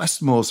all the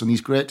Westmores and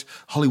these great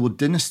Hollywood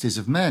dynasties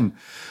of men.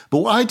 But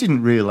what I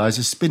didn't realise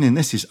is spinning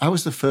this is I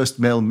was the first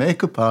male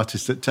makeup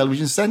artist at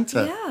Television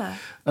Centre. Yeah.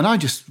 And I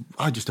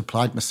just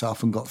applied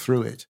myself and got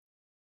through it.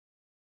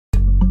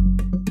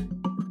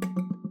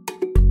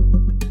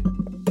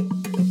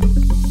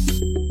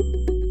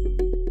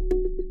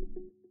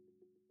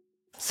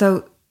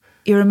 So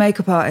you're a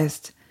makeup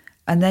artist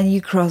and then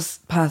you cross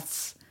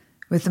paths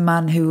with the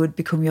man who would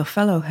become your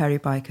fellow Harry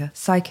Biker,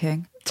 Cy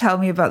King. Tell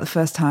me about the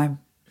first time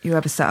you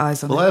ever set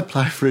eyes on him. Well, I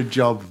applied for a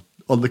job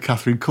on the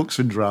Catherine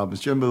Cookson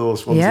dramas. Do you remember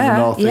those ones in the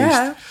North East?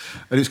 Yeah.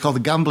 And it's called The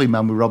Gambling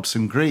Man with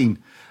Robson Green.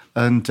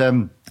 And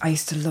I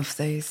used to love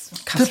these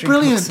Catherine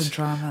Cookson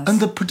dramas. And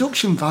the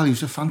production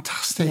values are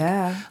fantastic.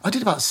 Yeah. I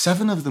did about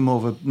 7 of them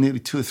over nearly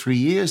 2 or 3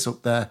 years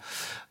up there.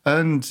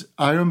 And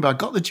I remember I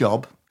got the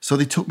job. So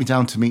they took me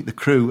down to meet the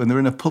crew, and they're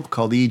in a pub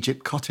called the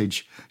Egypt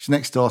Cottage. It's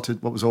next door to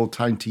what was old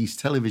Tyne East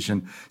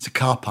Television. It's a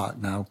car park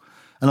now.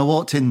 And I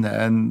walked in there,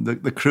 and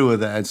the crew are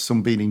there,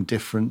 some being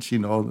indifferent,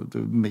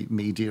 the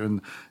media, and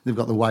they've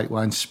got the white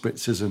wine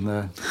spritzers and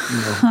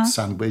the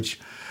sandwich.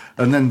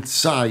 And then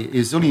Cy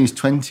is only in his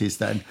 20s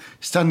then,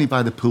 standing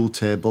by the pool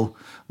table,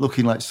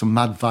 looking like some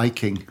mad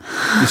Viking.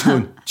 He's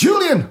going,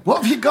 Julian,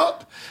 what have you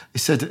got? He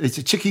said, it's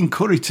a chicken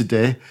curry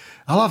today.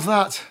 I'll have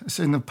that. I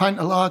said, a pint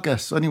of lager.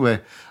 So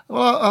anyway,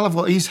 well, I'll have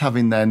what he's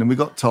having then. And we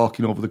got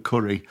talking over the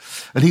curry.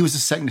 And he was the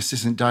second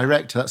assistant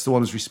director. That's the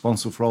one who's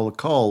responsible for all the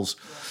calls.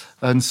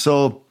 And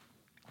so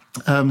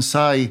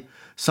Cy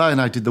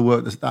and I did the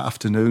work that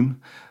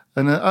afternoon.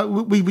 And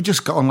we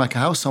just got on like a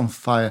house on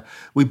fire.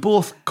 We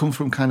both come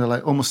from kind of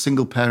like almost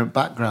single-parent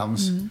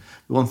backgrounds. Mm.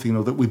 One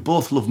thing, that we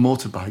both love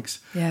motorbikes.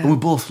 Yeah. And we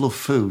both love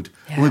food.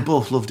 Yeah. And we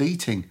both loved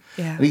eating.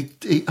 Yeah.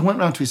 And I went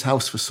round to his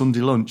house for Sunday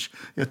lunch.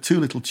 He had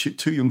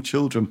two young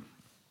children.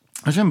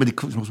 I remember he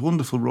cooked the most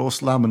wonderful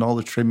roast lamb and all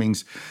the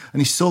trimmings.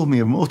 And he sold me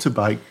a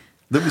motorbike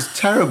that was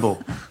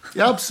terrible. He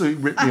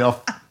absolutely ripped me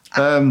off.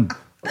 And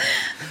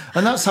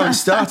that's how it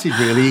started,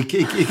 really.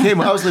 He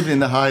came. I was living in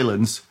the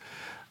Highlands.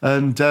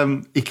 And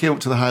he came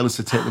up to the Highlands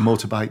to take the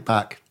motorbike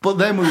back. But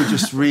then we were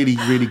just really,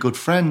 really good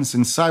friends.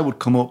 And Cy would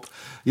come up,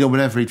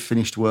 whenever he'd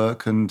finished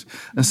work. And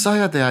Cy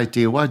had the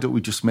idea, why don't we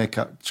just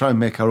try and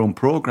make our own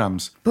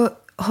programmes?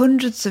 But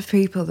hundreds of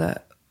people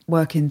that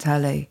work in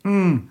telly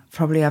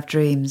probably have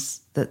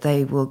dreams that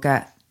they will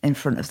get in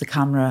front of the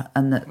camera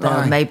and that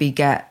they'll maybe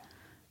get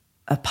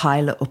a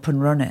pilot up and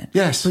running.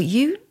 Yes. But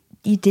you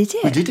did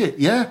it. We did it,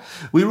 yeah.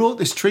 We wrote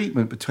this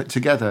treatment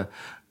together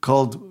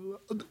called...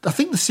 I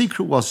think the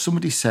secret was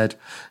somebody said,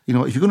 if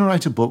you're going to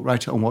write a book,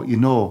 write it on what you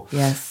know.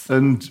 Yes.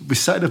 And we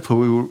set up,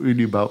 we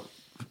knew about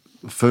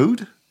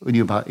food, we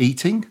knew about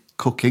eating,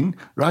 cooking,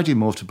 riding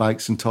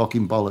motorbikes and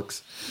talking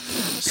bollocks.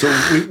 So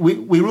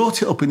we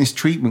wrote it up in this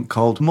treatment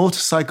called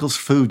Motorcycles,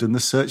 Food and the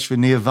Search for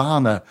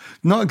Nirvana.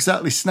 Not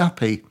exactly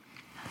snappy.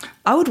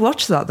 I would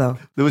watch that, though.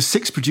 There were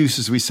 6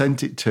 producers we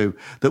sent it to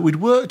that we'd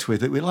worked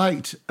with, that we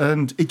liked.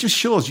 And it just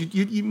shows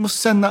you must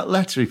send that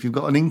letter if you've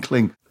got an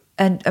inkling.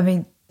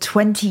 And,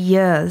 20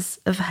 years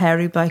of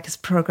Harry Biker's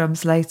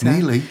programmes later.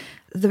 Nearly.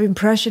 The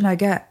impression I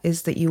get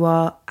is that you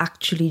are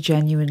actually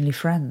genuinely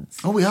friends.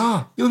 Oh, we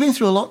are. We've been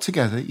through a lot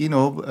together,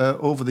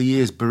 over the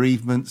years,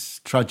 bereavements,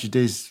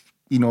 tragedies,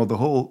 the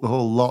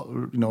whole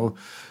lot,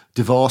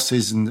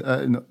 divorces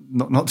and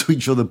not to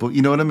each other, but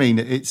you know what I mean?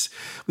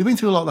 We've been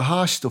through a lot of the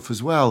harsh stuff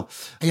as well.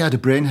 He had a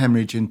brain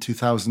hemorrhage in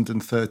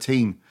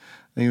 2013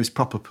 and he was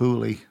proper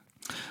poorly.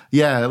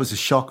 Yeah, it was a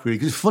shock,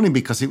 really. It's funny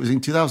because it was in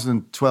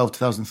 2012,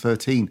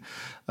 2013.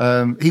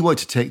 He wanted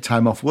to take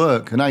time off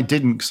work, and I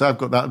didn't because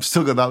I've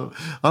still got that.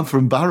 I'm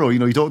from Barrow,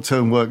 you don't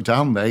turn work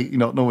down, mate. You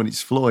don't know when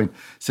it's flowing. He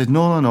said,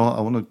 no, I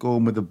want to go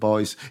home with the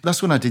boys.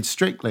 That's when I did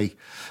Strictly,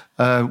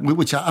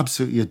 which I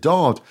absolutely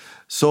adored.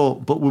 So,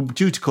 but we were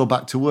due to go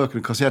back to work,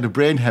 and because he had a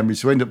brain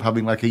hemorrhage, so we ended up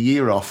having like a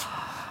year off.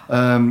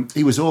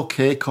 He was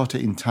okay, caught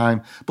it in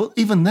time. But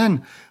even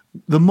then,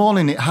 the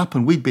morning it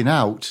happened, we'd been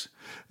out.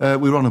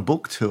 We were on a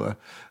book tour,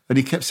 and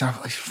he kept saying,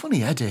 it's a funny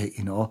headache,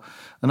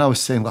 And I was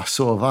saying, well,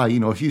 so have I.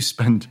 If you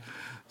spend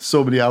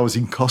so many hours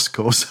in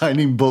Costco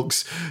signing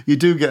books, you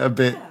do get a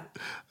bit...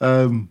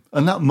 And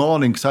that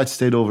morning, because I'd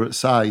stayed over at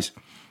Cy's,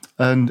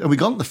 And we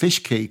got the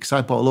fish quay because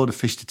I bought a load of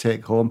fish to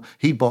take home.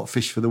 He bought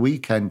fish for the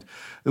weekend.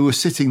 We were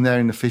sitting there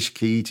in the fish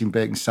quay eating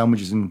bacon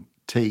sandwiches and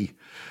tea.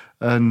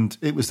 And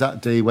it was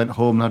that day he went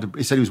home and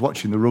he said he was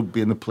watching the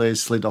rugby and the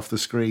players slid off the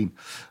screen.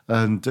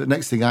 And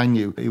next thing I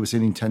knew, he was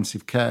in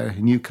intensive care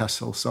in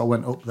Newcastle. So I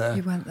went up there.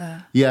 You went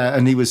there? Yeah,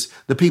 and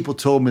the people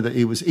told me that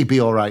he'd be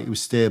all right. He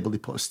was stable. They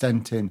put a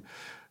stent in.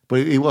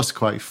 But it was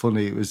quite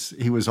funny.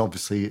 He was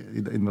obviously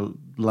in the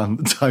land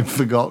that time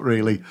forgot,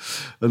 really.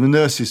 And the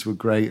nurses were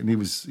great, and he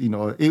was,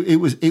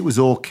 it was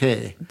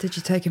okay. Did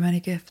you take him any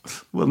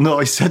gifts? Well, no,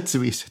 he said,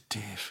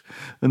 Dave,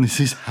 and this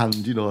is his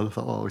hand, I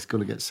thought, he's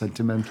going to get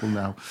sentimental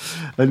now.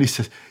 And he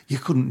said, you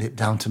couldn't nip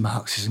down to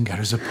Marx's and get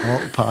us a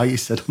pork pie. He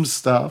said, I'm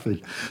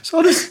starving.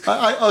 So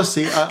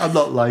I'm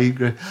not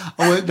lying.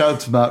 I went down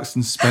to Marks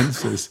and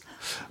Spencer's,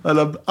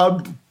 and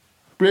I'm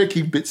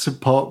breaking bits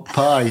of pork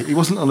pie. He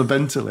wasn't on a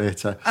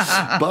ventilator,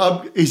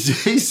 but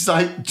he's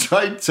like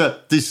trying to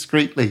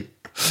discreetly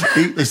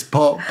eat this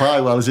pork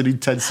pie while he's in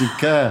intensive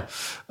care.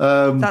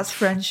 That's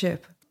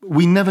friendship.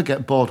 We never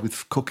get bored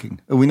with cooking,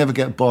 and we never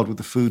get bored with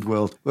the food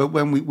world.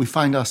 When we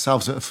find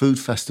ourselves at a food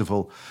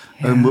festival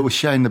and we're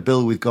sharing the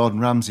bill with Gordon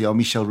Ramsay or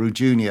Michel Roux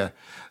Jr.,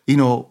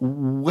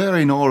 we're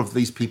in awe of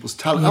these people's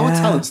talent. Our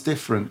talent's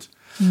different,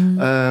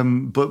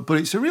 but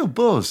it's a real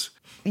buzz.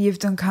 You've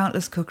done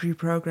countless cookery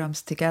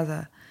programmes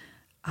together.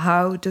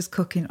 How does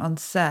cooking on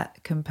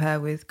set compare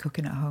with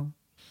cooking at home?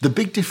 The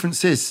big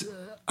difference is,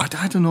 I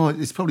don't know,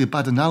 it's probably a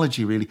bad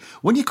analogy, really.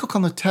 When you cook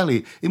on the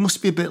telly, it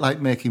must be a bit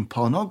like making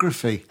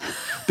pornography.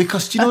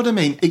 Because, do you know what I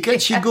mean? It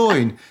gets you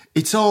going.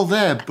 It's all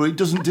there, but it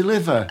doesn't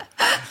deliver.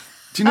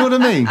 Do you know what I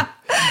mean?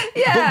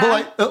 Yeah. But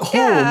like at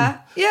home,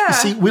 you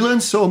see, we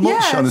learn so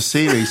much on a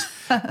series.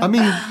 I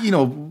mean,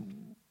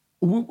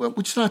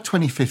 we just had our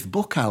 25th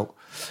book out.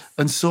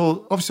 And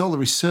so, obviously, all the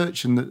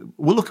research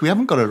look, we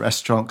haven't got a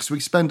restaurant because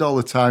we spend all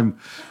the time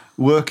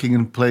working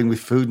and playing with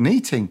food and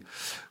eating.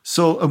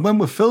 So, and when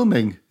we're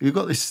filming, you've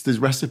got these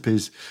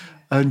recipes,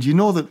 and you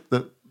know that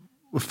the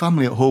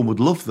family at home would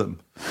love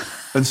them.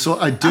 And so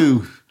I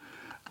do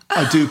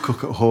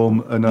cook at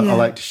home, and I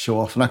like to show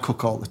off, and I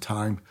cook all the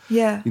time.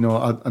 Yeah. And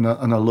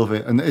I love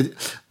it. And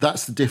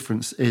that's the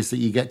difference, is that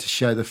you get to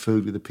share the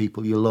food with the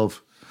people you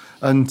love.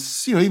 And,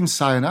 even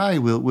Si and I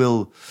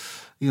will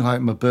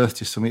like my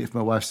birthday or something, if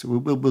my wife's,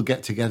 we'll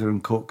get together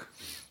and cook.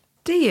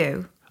 Do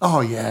you?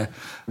 Oh, yeah.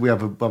 We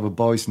have a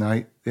boys'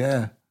 night,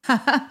 yeah.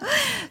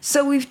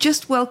 So we've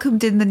just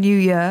welcomed in the new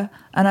year,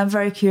 and I'm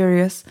very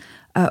curious,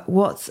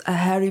 what's a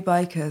Hairy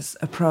Biker's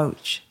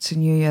approach to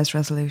New Year's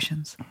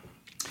resolutions?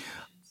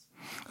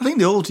 I think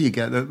the older you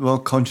get, the more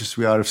conscious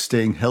we are of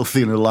staying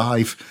healthy and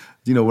alive.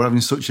 We're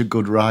having such a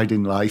good ride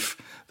in life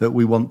that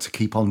we want to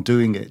keep on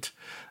doing it.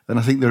 And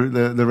I think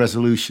the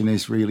resolution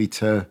is really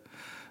to,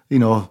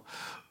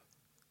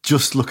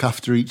 just look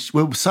after Si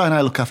and I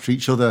look after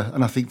each other,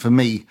 and I think for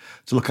me,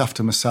 to look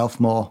after myself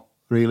more,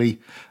 really.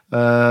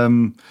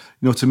 To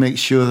make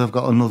sure that I've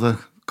got another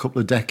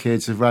couple of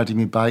decades of riding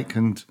my bike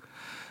and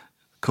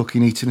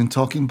cooking, eating and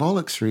talking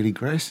bollocks, really,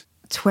 Grace.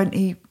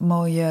 20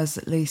 more years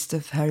at least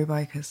of Hairy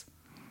Bikers.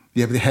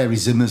 Yeah, but the hairy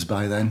Zimmers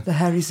by then. The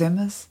Hairy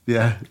Zimmers?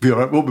 Yeah, it'll be all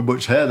right. Won't be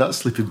much hair, that's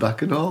slipping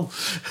back and all.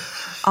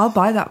 I'll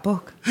buy that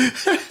book.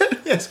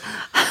 Yes.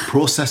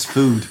 Processed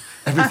food,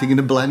 everything in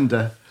a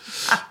blender.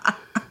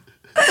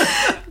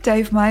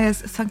 Dave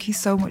Myers, thank you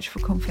so much for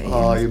comforting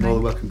Oh, us, you're more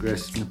than welcome,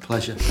 Grace. It's been a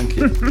pleasure. Thank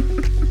you.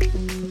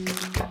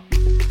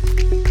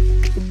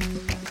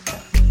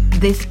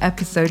 This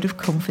episode of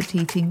Comfort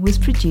Eating was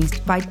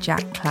produced by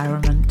Jack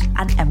Claremont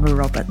and Emma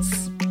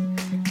Roberts.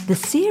 The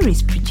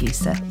series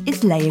producer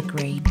is Leah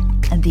Green,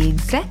 and the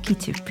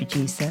executive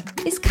producer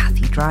is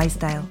Kathy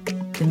Drysdale.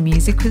 The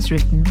music was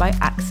written by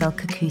Axel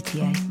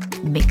Kakoutié.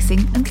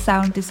 Mixing and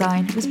sound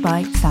design was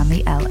by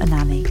Sammy L.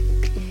 Anani.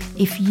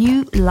 If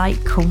you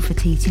like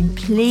Comfort Eating,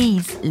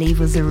 please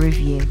leave us a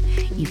review.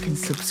 You can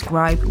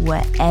subscribe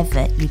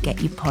wherever you get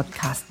your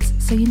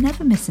podcasts so you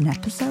never miss an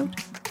episode.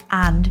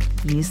 And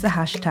use the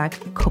hashtag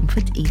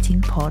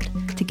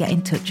ComfortEatingPod to get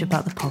in touch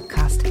about the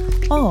podcast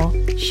or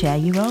share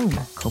your own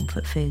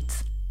comfort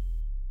foods.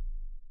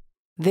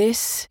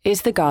 This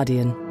is The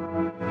Guardian.